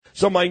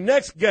So my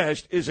next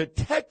guest is a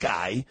tech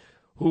guy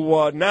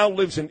who now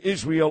lives in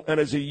Israel and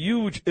is a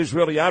huge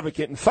Israeli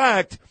advocate. In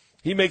fact,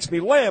 he makes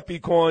me laugh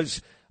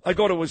because I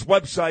go to his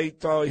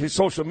website, his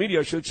social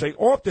media, I should say,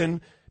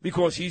 often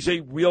because he's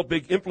a real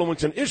big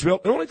influence in Israel.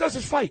 And all he does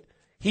is fight.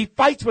 He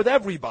fights with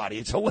everybody.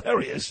 It's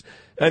hilarious.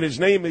 And his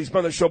name, he's been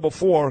on the show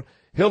before,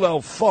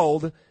 Hillel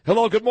Fuld.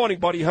 Hello, good morning,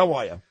 buddy. How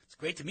are you? It's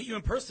great to meet you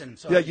in person.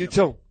 So, yeah, you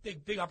too.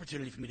 Big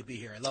opportunity for me to be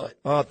here. I love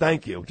it.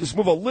 Thank you. Just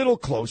move a little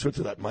closer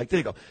to that mic. There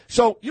you go.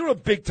 So you're a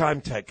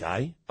big-time tech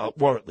guy,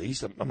 or at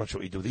least, I'm not sure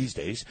what you do these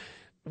days.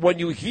 When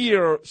you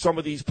hear some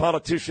of these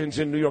politicians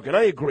in New York, and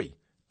I agree,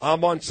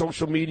 I'm on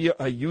social media.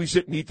 I use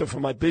it, need them for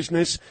my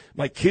business.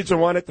 My kids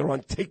are on it. They're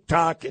on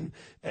TikTok, and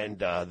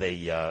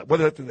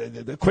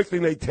the quick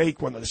thing they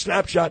take, when the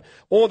snapshot,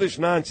 all this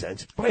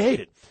nonsense. But I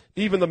hate it.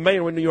 Even the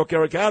mayor in New York,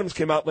 Eric Adams,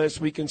 came out last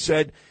week and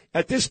said,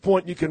 at this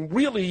point, you can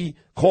really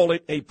call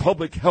it a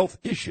public health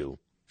issue.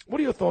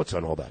 What are your thoughts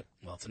on all that?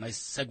 Well, it's a nice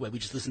segue. We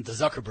just listened to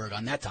Zuckerberg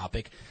on that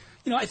topic.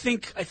 You know, I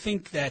think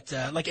that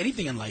like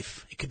anything in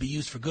life, it could be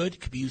used for good,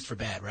 it could be used for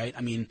bad, right?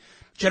 I mean,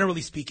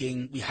 generally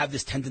speaking, we have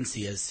this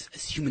tendency as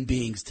human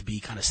beings to be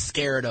kind of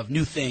scared of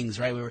new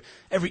things, right?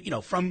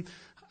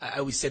 I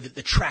always say that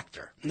the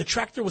tractor. When the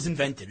tractor was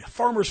invented,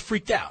 farmers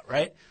freaked out,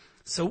 right?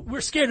 So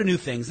we're scared of new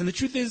things. And the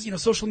truth is,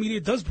 social media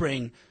does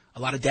bring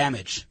a lot of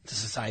damage to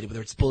society, whether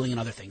it's bullying and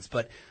other things.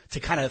 But to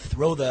kind of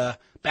throw the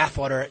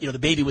bathwater, the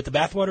baby with the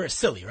bathwater is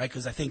silly, right?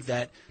 Because I think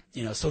that,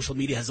 social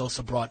media has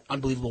also brought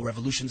unbelievable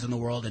revolutions in the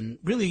world. And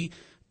really,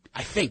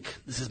 I think,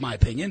 this is my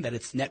opinion, that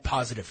it's net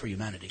positive for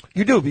humanity.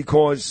 You do,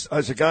 because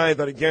as a guy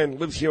that, again,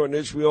 lives here in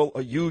Israel,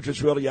 a huge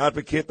Israeli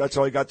advocate, that's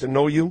how I got to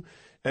know you.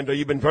 And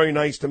you've been very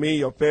nice to me,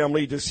 your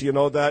family, just so you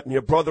know that. And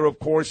your brother, of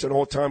course, an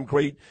all-time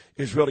great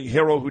Israeli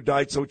hero who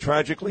died so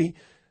tragically.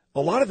 A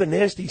lot of the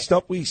nasty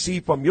stuff we see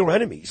from your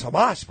enemies,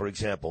 Hamas, for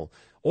example,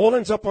 all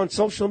ends up on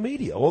social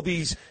media. All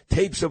these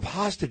tapes of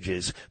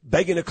hostages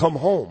begging to come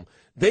home.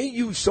 They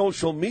use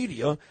social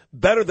media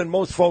better than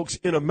most folks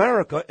in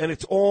America, and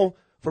it's all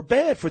for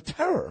bad, for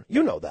terror.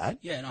 You know that.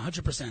 Yeah, and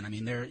 100%. I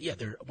mean, they're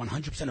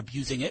 100%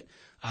 abusing it.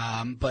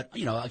 But,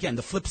 again,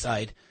 the flip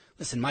side,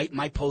 listen,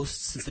 my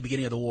posts since the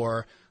beginning of the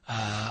war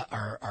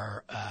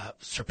are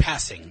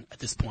surpassing, at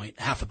this point,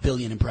 500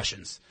 million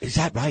impressions. Is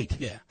that right?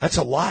 Yeah. That's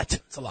a lot.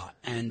 It's a lot.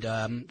 And,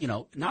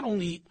 not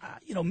only,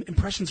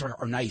 impressions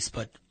are nice,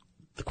 but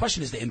the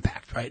question is the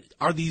impact, right?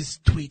 Are these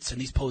tweets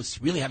and these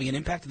posts really having an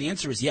impact? And the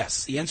answer is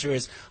yes. The answer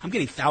is I'm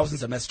getting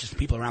thousands of messages from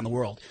people around the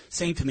world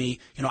saying to me,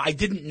 I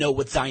didn't know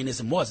what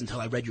Zionism was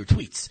until I read your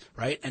tweets,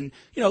 right? And,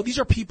 these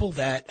are people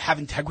that have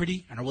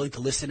integrity and are willing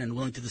to listen and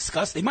willing to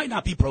discuss. They might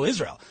not be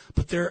pro-Israel,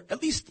 but they're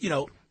at least,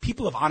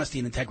 people of honesty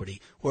and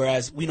integrity,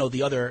 whereas we know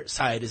the other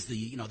side is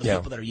the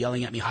people that are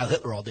yelling at me Heil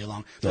Hitler all day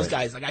long. Those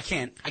guys, like I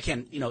can't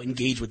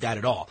engage with that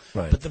at all.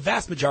 Right. But the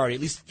vast majority,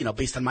 at least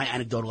based on my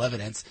anecdotal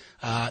evidence,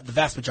 the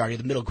vast majority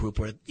of the middle group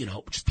were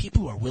just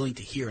people who are willing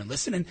to hear and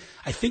listen. And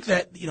I think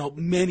that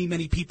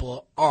many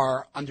people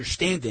are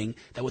understanding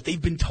that what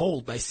they've been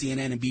told by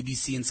CNN and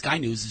BBC and Sky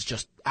News is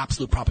just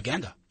absolute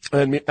propaganda.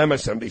 And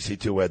MSNBC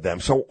too had them.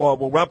 So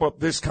we'll wrap up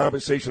this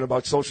conversation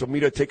about social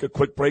media, take a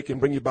quick break, and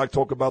bring you back,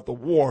 talk about the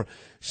war.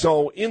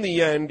 So in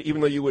the end, even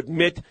though you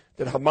admit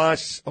that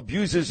Hamas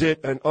abuses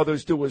it and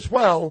others do as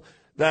well,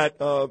 that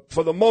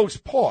for the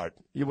most part,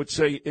 you would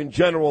say in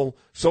general,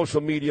 social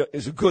media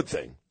is a good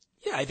thing.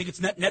 Yeah, I think it's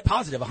net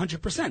positive,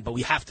 100%. But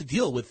we have to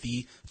deal with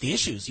the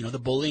issues, the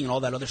bullying and all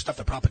that other stuff,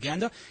 the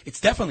propaganda. It's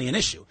definitely an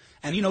issue,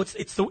 and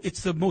it's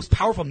the most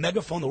powerful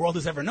megaphone the world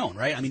has ever known,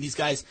 right? I mean, these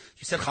guys,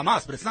 you said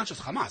Hamas, but it's not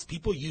just Hamas.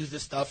 People use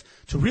this stuff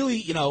to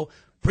really,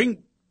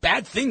 bring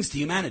bad things to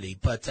humanity.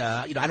 But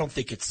I don't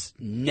think it's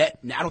I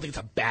don't think it's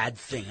a bad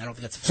thing. I don't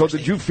think that's. So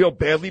did you feel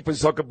badly for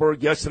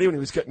Zuckerberg yesterday when he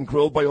was getting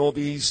grilled by all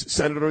these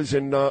senators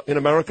in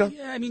America?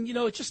 Yeah, I mean,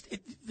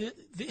 the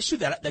issue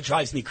that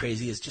drives me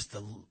crazy is just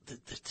the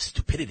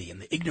stupidity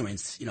and the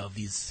ignorance, of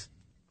these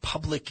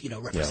public,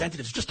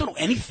 representatives who just don't know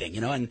anything,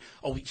 and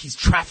he's sex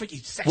trafficking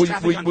on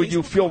Facebook. Would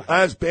you feel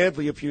as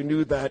badly if you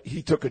knew that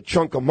he took a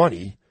chunk of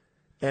money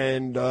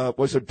and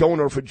was a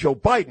donor for Joe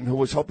Biden, who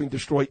was helping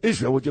destroy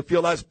Israel? Would you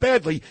feel as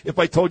badly if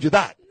I told you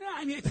that? No,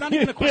 I mean, it's not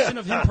even a question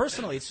of him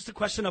personally. It's just a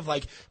question of,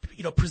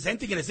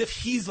 presenting it as if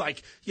he's,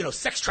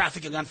 sex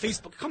trafficking on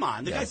Facebook. Come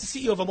on. The guy's the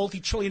CEO of a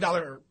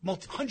multi-trillion-dollar,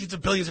 hundreds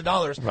of billions of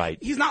dollars. Right.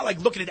 He's not,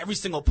 looking at every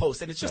single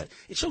post. And it's just,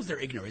 It shows their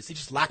ignorance. It's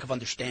just lack of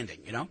understanding,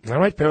 All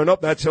right, fair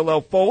enough. That's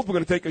Hillel Fuld. We're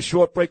going to take a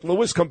short break.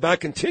 Lewis, come back,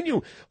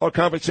 continue our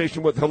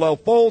conversation with Hillel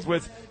Fuld,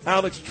 with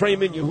Alex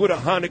Trayman, Yehuda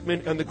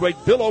Honigman, and the great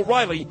Bill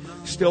O'Reilly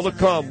still to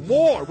come.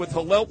 More with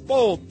Hillel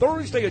Fuld,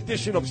 Thursday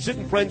edition of Sid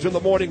and Friends in the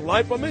Morning,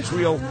 live from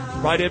Israel,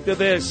 right after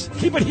this.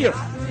 Keep it here.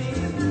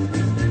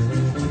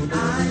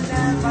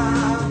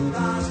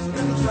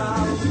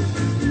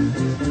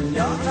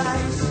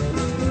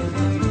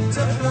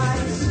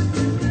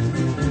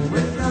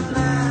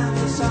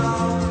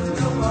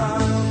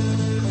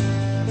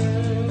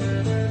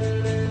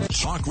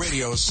 Talk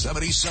Radio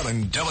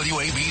 77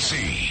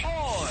 WABC.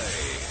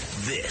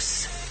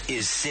 This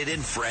is Sid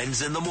and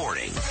Friends in the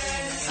Morning.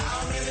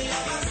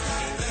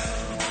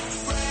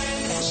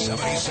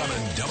 77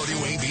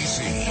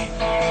 WABC.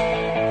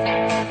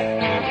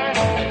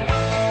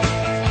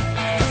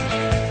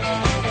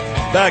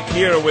 Back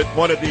here with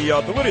one of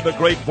the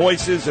great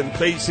voices and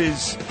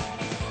faces,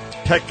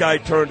 tech guy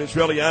turned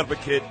Israeli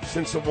advocate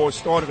since the war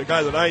started, a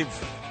guy that I've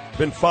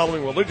been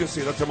following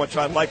religiously. That's how much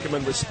I like him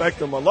and respect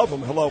him. I love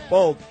him. Hello,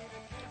 Fuld.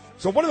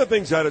 So one of the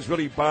things that has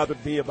really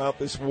bothered me about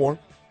this war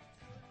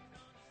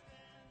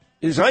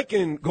is I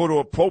can go to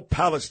a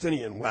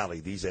pro-Palestinian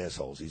rally, these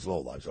assholes, these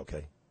lowlives,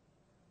 okay?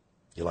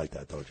 You like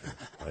that, don't you?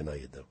 I know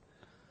you do.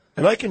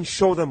 And I can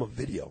show them a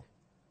video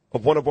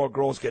of one of our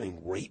girls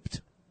getting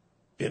raped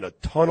in a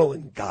tunnel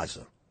in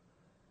Gaza.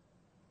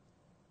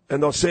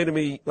 And they'll say to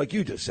me, like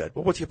you just said,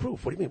 well, what's your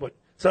proof? What do you mean?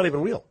 It's not even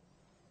real.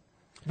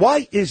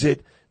 Why is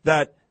it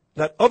that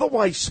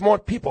otherwise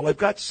smart people, I've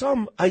got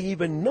some I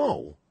even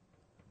know,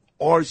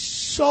 are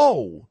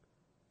so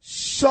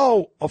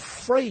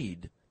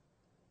afraid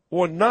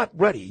or not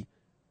ready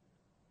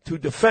to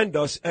defend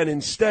us and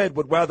instead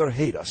would rather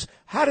hate us?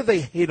 How do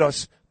they hate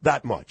us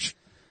that much?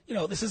 You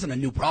know, this isn't a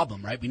new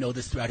problem, right? We know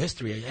this throughout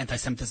history.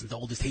 Anti-Semitism is the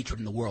oldest hatred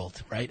in the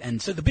world, right?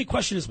 And so the big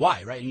question is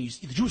why, right? And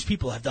the Jewish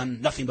people have done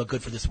nothing but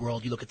good for this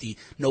world. You look at the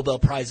Nobel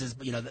Prizes,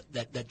 you know,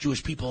 that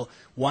Jewish people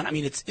won. I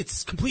mean,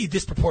 it's completely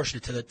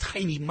disproportionate to the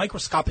tiny,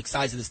 microscopic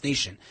size of this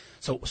nation.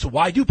 So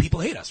why do people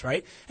hate us,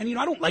 right? And, you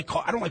know, I don't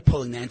like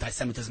pulling the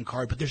anti-Semitism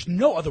card, but there's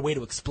no other way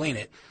to explain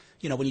it.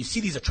 You know, when you see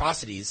these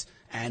atrocities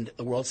and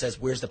the world says,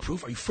 where's the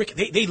proof? Are you freaking?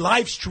 They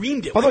live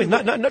streamed it. By the way,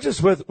 not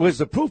just where's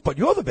the proof, but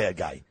you're the bad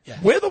guy. Yeah.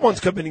 We're the ones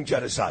committing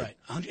genocide.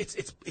 Right.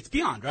 It's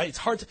beyond, right? It's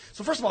hard to.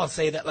 So first of all, I'll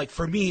say that, like,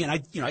 for me, and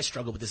I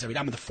struggle with this every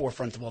day. I'm at the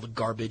forefront of all the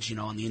garbage, you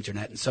know, on the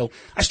internet. And so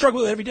I struggle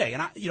with it every day.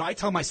 And I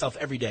tell myself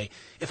every day,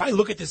 if I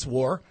look at this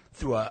war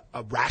through a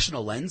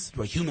rational lens,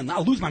 through a human,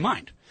 I'll lose my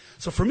mind.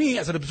 So for me,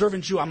 as an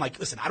observant Jew, I'm like,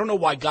 listen, I don't know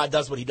why God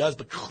does what he does,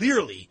 but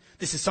clearly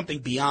this is something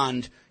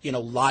beyond, you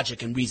know,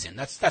 logic and reason.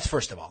 That's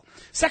first of all.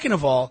 Second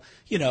of all,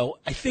 you know,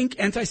 I think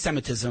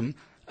anti-Semitism,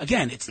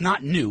 again, it's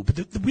not new, but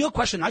the real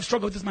question, I've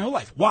struggled with this my whole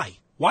life. Why?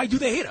 Why do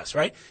they hate us,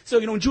 right? So,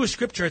 you know, in Jewish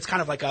scripture, it's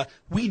kind of like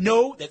we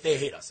know that they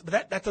hate us,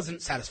 but that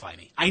doesn't satisfy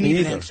me. I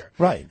need an answer.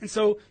 Right. And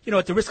so, you know,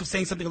 at the risk of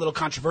saying something a little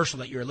controversial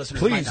that your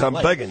listeners might Please, not I'm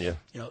like, begging you.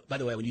 You know, by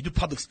the way, when you do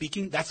public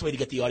speaking, that's the way to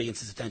get the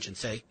audience's attention.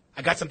 Say,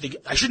 I got something,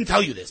 I shouldn't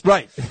tell you this.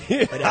 Right.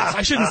 But,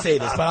 I shouldn't say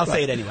this, but I'll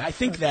say it anyway. I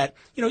think that,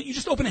 you know, you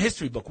just open a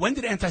history book. When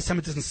did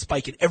anti-Semitism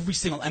spike in every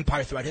single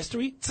empire throughout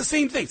history? It's the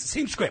same thing. It's the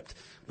same script.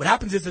 What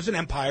happens is there's an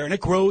empire, and it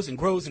grows and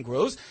grows and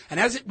grows, and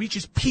as it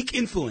reaches peak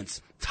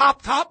influence,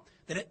 top,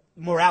 then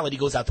morality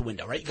goes out the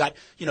window, right? You got,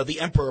 you know, the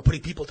emperor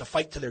putting people to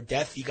fight to their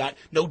death. You got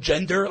no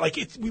gender. Like,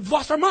 we've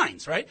lost our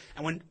minds, right?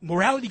 And when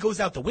morality goes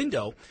out the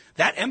window,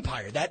 that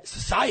empire, that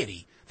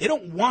society, they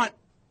don't want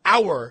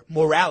our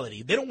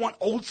morality. They don't want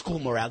old school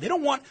morality. They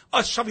don't want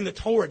us shoving the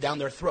Torah down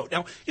their throat.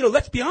 Now, you know,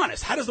 let's be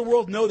honest. How does the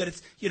world know that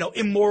it's, you know,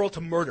 immoral to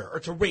murder or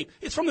to rape?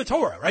 It's from the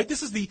Torah, right?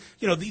 This is the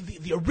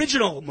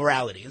original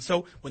morality. And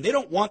so when they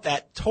don't want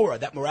that Torah,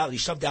 that morality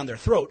shoved down their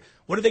throat,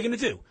 what are they going to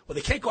do? Well,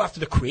 they can't go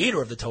after the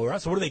creator of the Torah.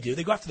 So what do?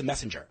 They go after the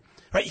messenger,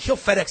 right? You kill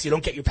FedEx, you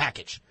don't get your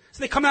package.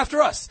 So they come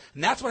after us.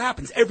 And that's what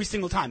happens every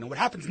single time. And what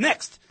happens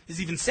next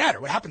is even sadder.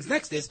 What happens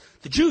next is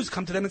the Jews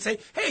come to them and say,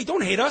 hey,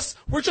 don't hate us.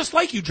 We're just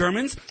like you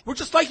Germans. We're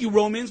just like you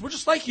Romans. We're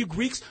just like you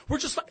Greeks. We're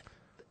just like...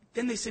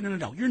 Then they say,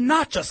 no. You're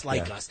not just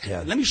like us.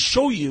 Yeah. Let me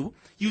show you,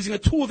 using a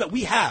tool that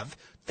we have,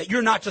 that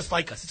you're not just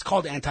like us. It's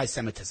called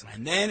anti-Semitism.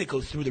 And then it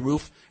goes through the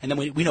roof, and then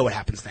we know what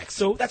happens next.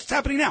 So that's what's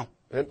happening now.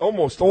 And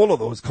almost all of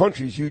those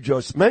countries you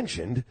just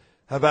mentioned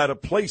have had a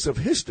place of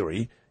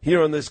history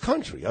here in this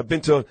country. I've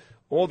been to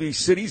all these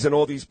cities and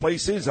all these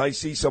places. I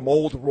see some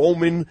old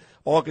Roman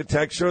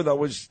architecture that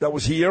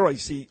was here. I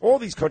see all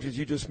these countries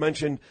you just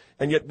mentioned,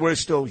 and yet we're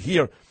still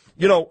here.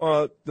 You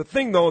know, the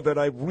thing, though, that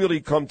I've really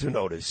come to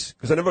notice,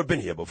 because I've never been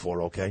here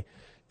before, okay?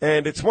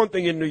 And it's one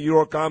thing in New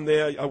York, I'm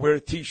there, I wear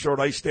a T-shirt,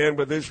 I stand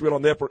with Israel,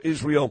 I'm there for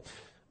Israel.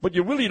 But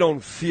you really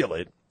don't feel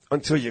it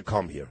until you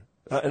come here.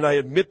 And I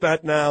admit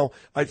that now.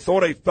 I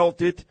thought I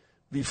felt it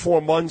the 4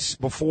 months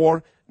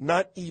before,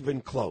 not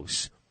even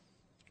close.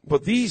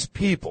 But these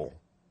people,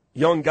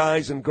 young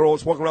guys and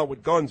girls walking around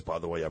with guns, by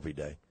the way, every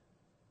day,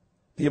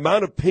 the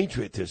amount of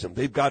patriotism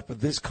they've got for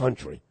this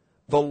country,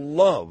 the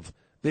love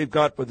they've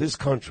got for this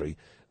country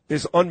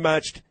is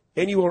unmatched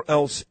anywhere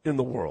else in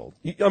the world.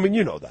 I mean,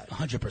 you know that.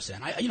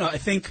 100%. I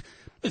think,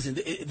 listen,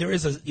 there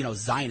is a,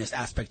 Zionist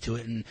aspect to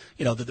it, and,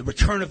 the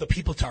return of the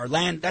people to our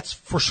land, that's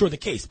for sure the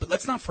case. But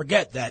let's not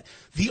forget that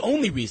the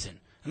only reason,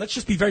 and let's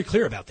just be very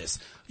clear about this,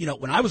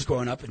 when I was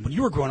growing up and when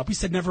you were growing up, we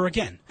said never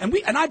again. And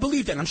I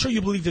believed it, and I'm sure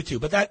you believed it too,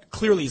 but that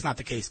clearly is not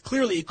the case.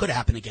 Clearly it could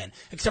happen again,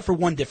 except for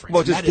one difference.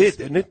 Well, it just did,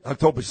 didn't it?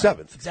 October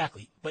 7th.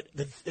 Exactly. But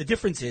the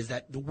difference is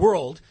that the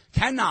world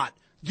cannot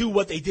do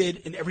what they did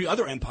in every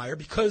other empire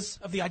because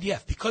of the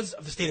IDF, because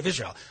of the state of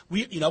Israel.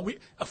 We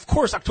of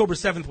course, October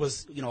 7th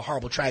was, a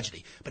horrible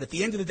tragedy. But at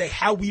the end of the day,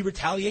 how we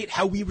retaliate,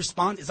 how we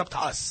respond is up to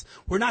us.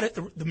 We're not at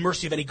the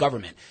mercy of any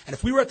government. And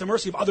if we were at the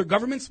mercy of other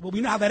governments, well,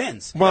 we know how that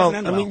ends. Well,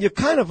 I mean, you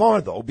kind of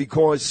are, though,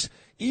 because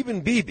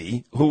even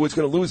Bibi, who is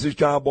going to lose his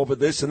job over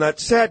this, and that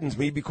saddens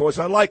me because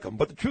I like him.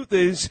 But the truth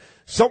is,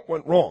 something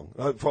went wrong.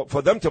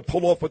 For them to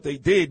pull off what they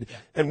did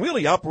and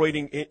really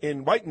operating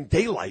in right in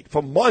daylight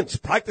for months,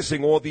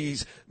 practicing all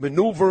these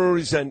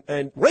maneuvers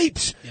and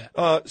rapes,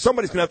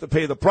 somebody's going to have to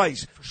pay the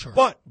price. For sure.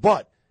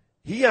 But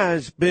he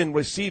has been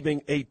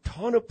receiving a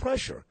ton of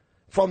pressure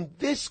from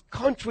this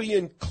country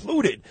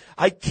included.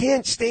 I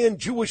can't stand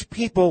Jewish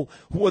people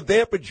who are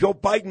there for Joe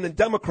Biden and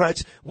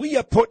Democrats. We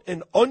have put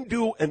an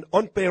undue and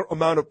unfair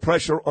amount of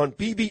pressure on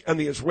Bibi and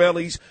the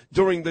Israelis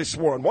during this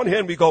war. On one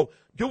hand, we go,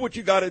 do what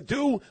you got to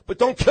do, but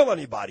don't kill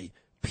anybody.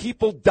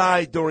 People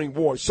die during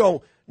war.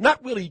 So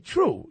not really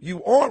true.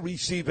 You are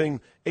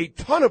receiving a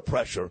ton of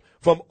pressure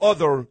from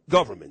other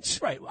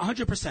governments. Right,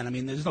 100%. I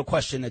mean, there's no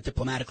question that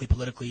diplomatically,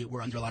 politically,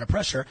 we're under a lot of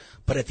pressure.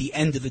 But at the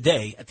end of the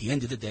day,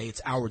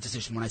 it's our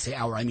decision. When I say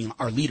our, I mean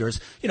our leaders.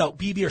 You know,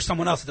 Bibi or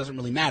someone else, it doesn't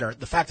really matter.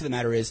 The fact of the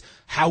matter is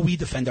how we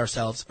defend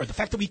ourselves, or the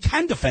fact that we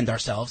can defend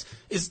ourselves,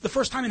 is the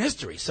first time in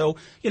history. So,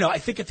 you know, I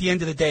think at the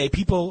end of the day,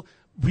 people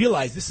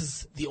realize this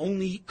is the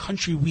only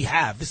country we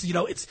have. This is, you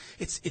know,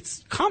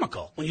 it's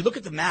comical when you look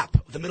at the map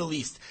of the Middle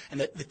East and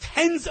the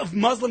tens of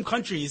Muslim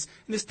countries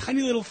in this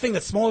tiny little thing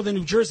that's smaller than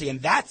New Jersey,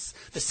 and that's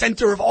the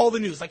center of all the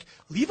news. Like,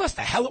 leave us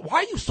the hell. Why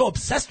are you so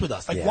obsessed with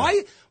us? Like,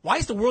 why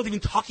is the world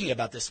even talking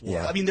about this war?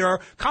 I mean, there are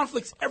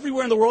conflicts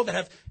everywhere in the world that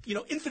have, you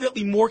know,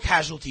 infinitely more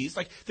casualties.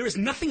 Like, there is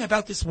nothing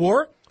about this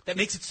war that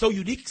makes it so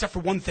unique except for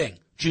one thing.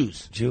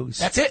 Jews.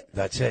 That's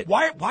it.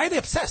 Why are they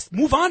obsessed?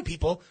 Move on,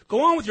 people.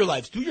 Go on with your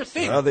lives. Do your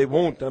thing. No, they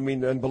won't. I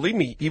mean, and believe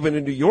me, even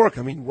in New York,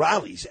 I mean,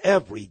 rallies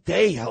every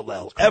day,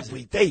 Hillel.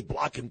 Every day,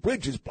 blocking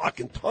bridges,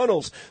 blocking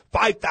tunnels,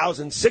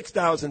 5,000,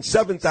 6,000,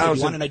 7,000. So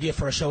you want an idea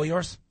for a show of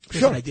yours?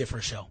 Here's an idea for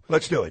a show.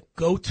 Let's do it.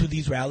 Go to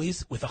these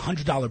rallies with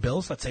 $100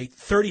 bills, let's say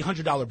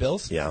 $100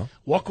 bills. Yeah.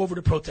 Walk over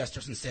to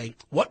protesters and say,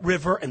 what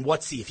river and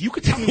what sea? If you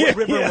could tell me what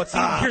river and what sea,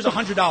 here's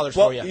 $100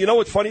 for you. You know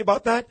what's funny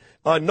about that?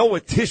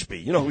 Noah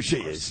Tishby, you know who she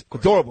is.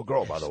 Adorable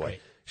girl, by the way.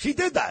 Great. She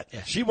did that.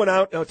 Yeah. She went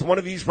out to one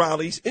of these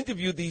rallies,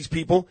 interviewed these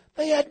people.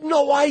 They had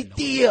no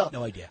idea.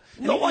 No idea.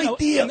 No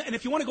idea. And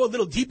if you want to go a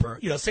little deeper,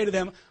 you know, say to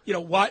them, you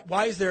know,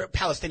 why is there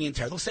Palestinian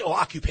terror? They'll say,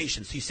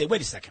 occupation. So you say, wait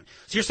a second.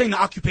 So you're saying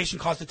the occupation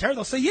caused the terror?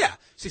 They'll say, yeah.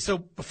 So,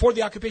 before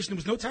the occupation there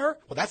was no terror?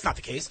 Well, that's not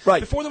the case. Right.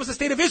 Before there was a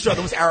state of Israel,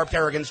 there was Arab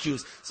terror against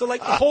Jews. So like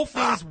the whole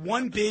thing is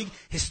one big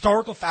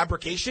historical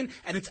fabrication,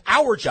 and it's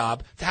our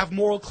job to have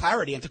moral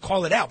clarity and to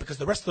call it out because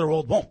the rest of the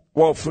world won't.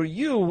 Well, for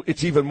you,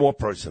 it's even more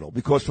personal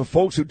because for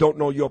folks who don't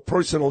know your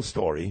personal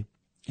story,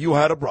 you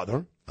had a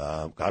brother,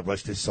 God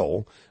rest his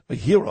soul, a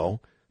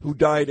hero, who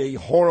died a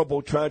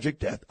horrible, tragic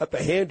death at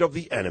the hand of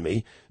the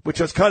enemy, which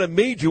has kind of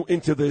made you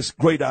into this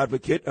great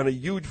advocate and a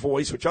huge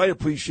voice, which I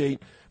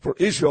appreciate for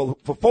Israel.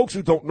 For folks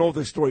who don't know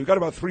this story, we've got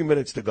about 3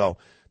 minutes to go.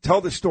 Tell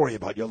the story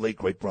about your late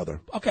great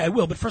brother. Okay, I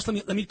will, but first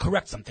let me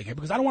correct something here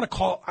because I don't want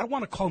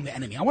to call him the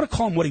enemy. I want to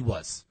call him what he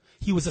was.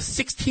 He was a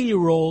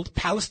 16-year-old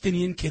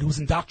Palestinian kid who was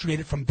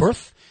indoctrinated from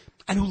birth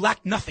and who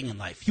lacked nothing in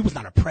life. He was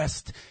not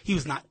oppressed. He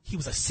was a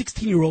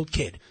 16-year-old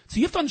kid. So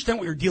you have to understand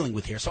what you're dealing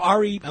with here. So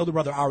Ari, my elder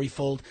brother Ari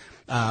Fuld,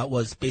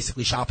 was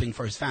basically shopping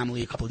for his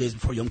family a couple of days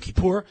before Yom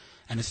Kippur,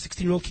 and a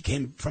 16-year-old kid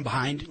came from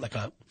behind like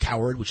a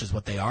coward, which is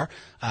what they are,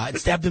 and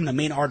stabbed him in the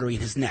main artery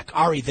in his neck.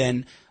 Ari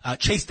then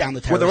chased down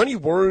the terrorist. Were there any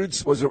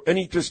words? Was there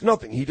any, just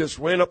nothing? He just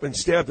ran up and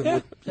stabbed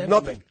him with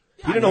nothing.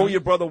 He didn't know who your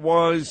brother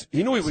was.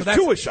 He knew he was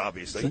Jewish,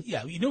 obviously. So,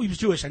 yeah, he knew he was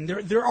Jewish, and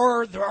there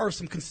are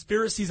some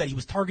conspiracies that he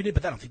was targeted,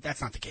 but I don't think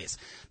that's not the case.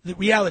 The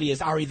reality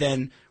is Ari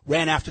then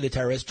ran after the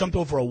terrorist, jumped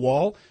over a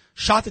wall,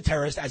 shot the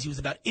terrorist as he was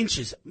about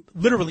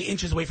literally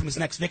inches away from his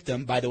next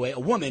victim, by the way, a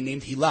woman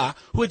named Hillel,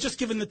 who had just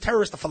given the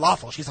terrorist a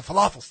falafel. She's a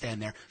falafel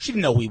stand there. She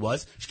didn't know who he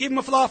was. She gave him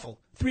a falafel.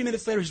 3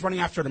 minutes later, he's running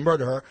after her to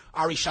murder her.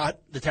 Ari shot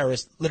the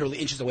terrorist literally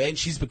inches away, and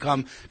she's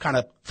become kind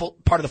of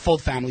part of the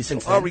Fuld family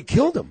since then. Ari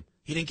killed him.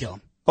 He didn't kill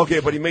him.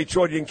 Okay, but he made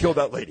sure he didn't kill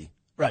that lady.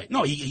 Right.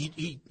 No,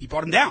 he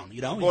brought him down,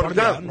 you know. He brought him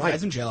down. Right.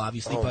 He's in jail,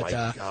 obviously. Oh, but, my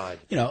God.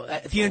 you know,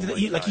 at the end of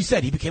the, like you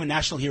said, he became a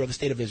national hero of the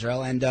state of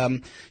Israel. And,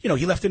 you know,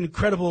 he left an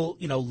incredible,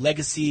 you know,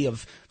 legacy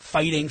of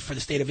fighting for the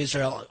state of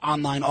Israel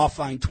online,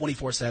 offline,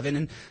 24/7.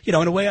 And, you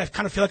know, in a way, I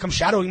kind of feel like I'm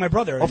shadowing my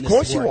brother. Of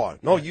course you are.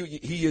 No,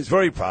 he is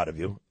very proud of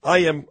you.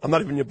 I'm not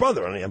even your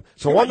brother, I am.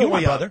 So on the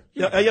way my brother.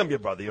 Yeah, I am your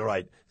brother, you're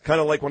right.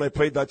 Kind of like when I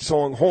played that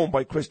song Home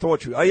by Chris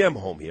Torture. I am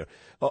home here.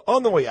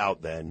 On the way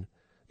out then,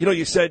 you know,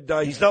 you said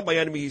he's not my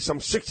enemy. He's some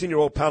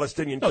 16-year-old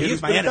Palestinian kid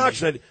who's my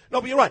enemy. No,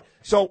 but you're right.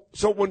 So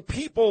when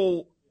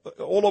people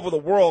all over the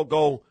world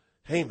go,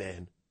 hey,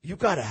 man, you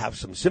got to have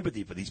some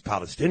sympathy for these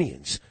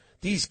Palestinians.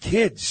 These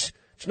kids,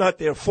 it's not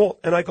their fault.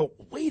 And I go,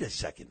 wait a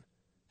second.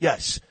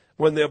 Yes,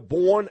 when they're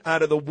born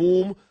out of the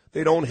womb,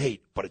 they don't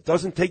hate. But it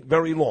doesn't take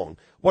very long.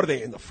 What are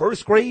they, in the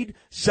first grade,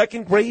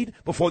 second grade,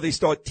 before they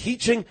start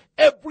teaching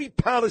every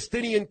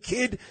Palestinian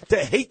kid to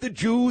hate the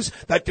Jews,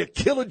 that to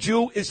kill a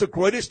Jew is the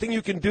greatest thing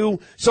you can do?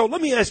 So let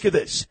me ask you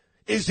this.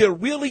 Is there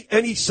really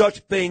any such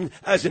thing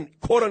as an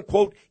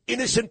quote-unquote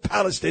innocent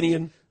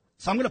Palestinian?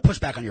 So I'm going to push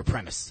back on your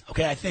premise,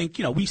 okay? I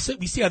think, we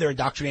see how they're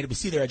indoctrinated, we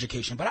see their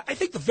education, but I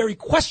think the very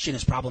question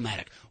is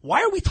problematic.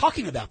 Why are we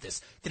talking about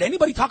this? Did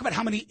anybody talk about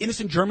how many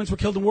innocent Germans were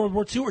killed in World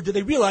War II, or did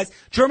they realize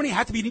Germany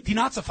had to be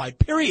denazified,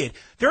 period?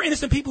 There are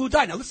innocent people who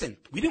died. Now listen,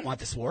 we didn't want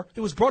this war.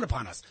 It was brought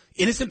upon us.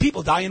 Innocent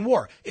people die in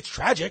war. It's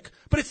tragic,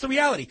 but it's the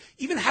reality.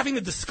 Even having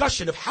the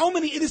discussion of how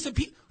many innocent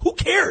people, who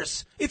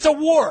cares? It's a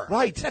war.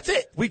 Right. That's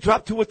it. We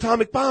dropped 2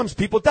 atomic bombs.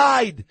 People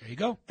died. There you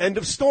go. End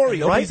of story,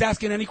 Nobody's right?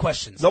 asking any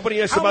questions. Nobody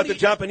asked about the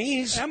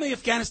Japanese. How many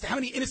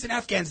innocent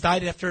Afghans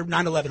died after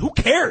 9/11? Who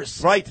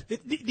cares? Right.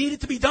 It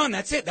needed to be done.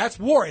 That's it. That's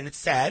war, and it's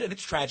sad, and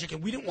it's tragic,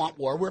 and we didn't want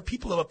war. We're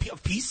people of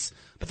peace,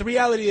 but the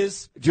reality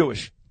is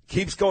Jewish.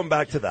 Keeps going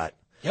back to that.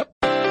 Yep.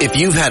 If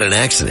you've had an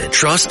accident,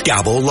 trust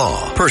Gabo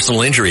Law.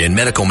 Personal injury and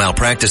medical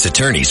malpractice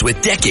attorneys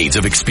with decades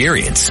of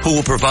experience who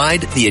will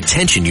provide the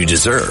attention you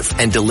deserve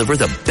and deliver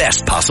the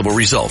best possible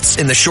results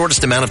in the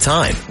shortest amount of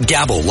time.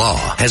 Gabo Law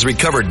has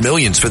recovered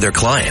millions for their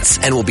clients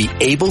and will be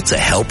able to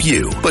help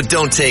you. But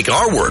don't take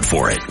our word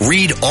for it.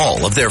 Read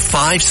all of their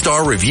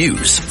 5-star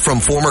reviews from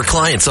former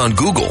clients on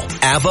Google,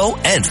 Avo,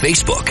 and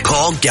Facebook.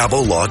 Call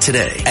Gabo Law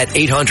today at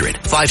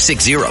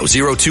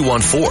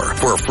 800-560-0214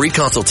 for a free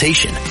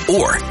consultation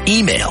or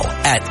email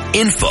at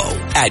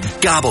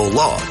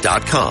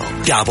info@gabolaw.com.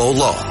 Gabo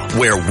Law,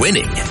 where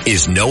winning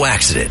is no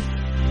accident.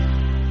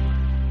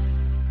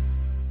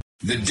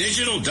 The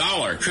digital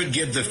dollar could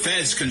give the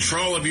feds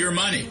control of your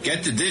money.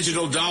 Get the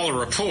digital dollar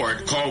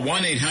report. Call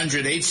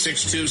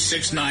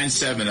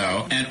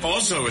 1-800-862-6970 and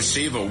also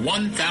receive a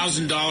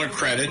 $1,000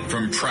 credit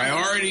from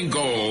Priority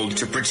Gold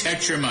to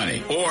protect your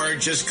money. Or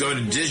just go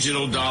to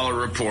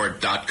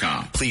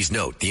digitaldollarreport.com. Please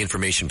note the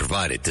information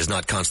provided does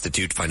not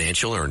constitute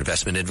financial or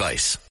investment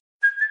advice.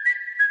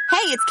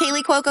 Hey, it's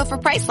Kaylee Cuoco for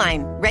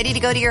Priceline. Ready to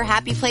go to your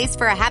happy place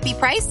for a happy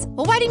price?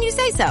 Well, why didn't you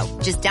say so?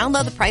 Just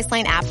download the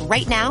Priceline app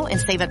right now and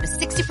save up to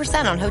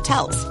 60% on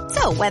hotels.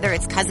 So whether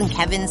it's Cousin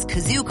Kevin's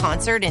Kazoo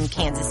Concert in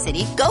Kansas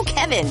City, go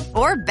Kevin,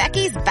 or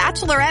Becky's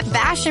Bachelorette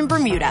Bash in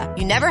Bermuda,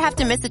 you never have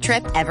to miss a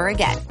trip ever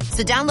again.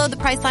 So download the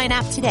Priceline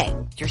app today.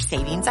 Your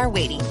savings are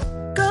waiting.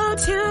 Go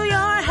to your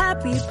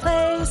happy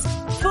place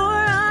for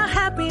a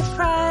happy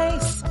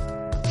price.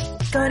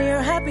 Go to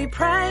your happy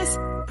price,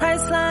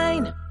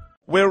 Priceline.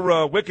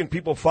 Where can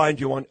people find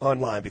you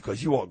online?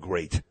 Because you are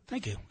great.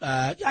 Thank you.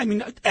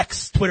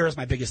 Twitter is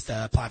my biggest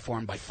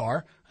platform by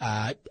far.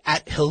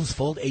 At Hill's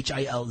Fuld,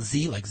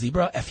 Hilz, like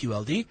zebra,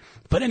 Fuld.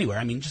 But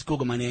anywhere, just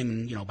Google my name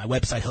and, my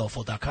website,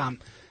 hillfuld.com,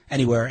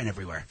 anywhere and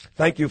everywhere.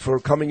 Thank you for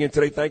coming in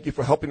today. Thank you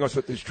for helping us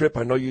with this trip.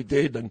 I know you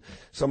did, and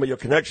some of your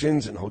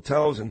connections and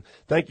hotels. And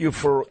thank you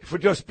for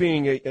just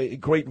being a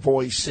great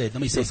voice. Sid,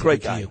 let me say something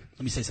to you.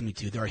 Let me say something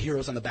to you. There are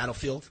heroes on the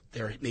battlefield.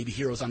 There are maybe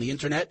heroes on the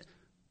internet.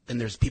 Then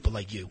there's people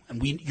like you.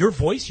 And your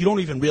voice, you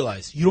don't even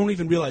realize. You don't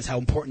even realize how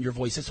important your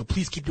voice is. So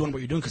please keep doing what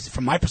you're doing, because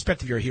from my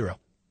perspective, you're a hero.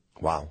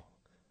 Wow.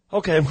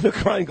 Okay, I'm going to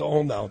cry and go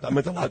home now. That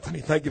meant a lot to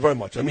me. Thank you very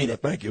much. I mean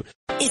it. Thank you.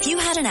 If you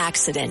had an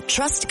accident,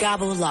 trust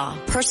Gabo Law,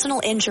 personal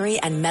injury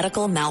and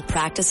medical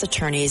malpractice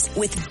attorneys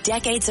with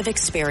decades of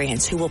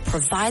experience who will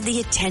provide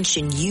the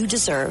attention you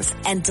deserve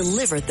and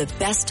deliver the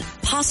best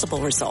possible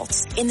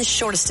results in the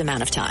shortest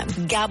amount of time.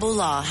 Gabo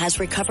Law has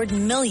recovered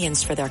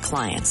millions for their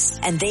clients,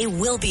 and they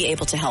will be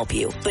able to help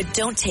you. But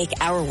don't take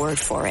our word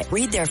for it.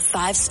 Read their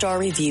 5-star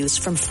reviews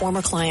from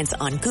former clients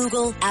on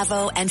Google,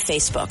 Avo, and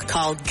Facebook.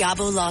 Call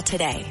Gabo Law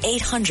today,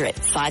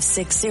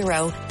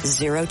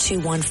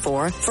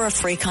 800-560-0214 for a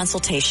free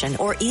consultation,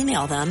 or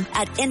email them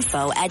at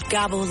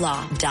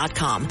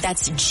info@gabolaw.com.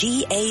 That's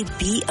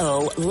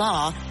GABO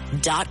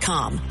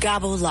law.com.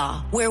 Gabo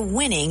Law, where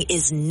winning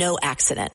is no accident.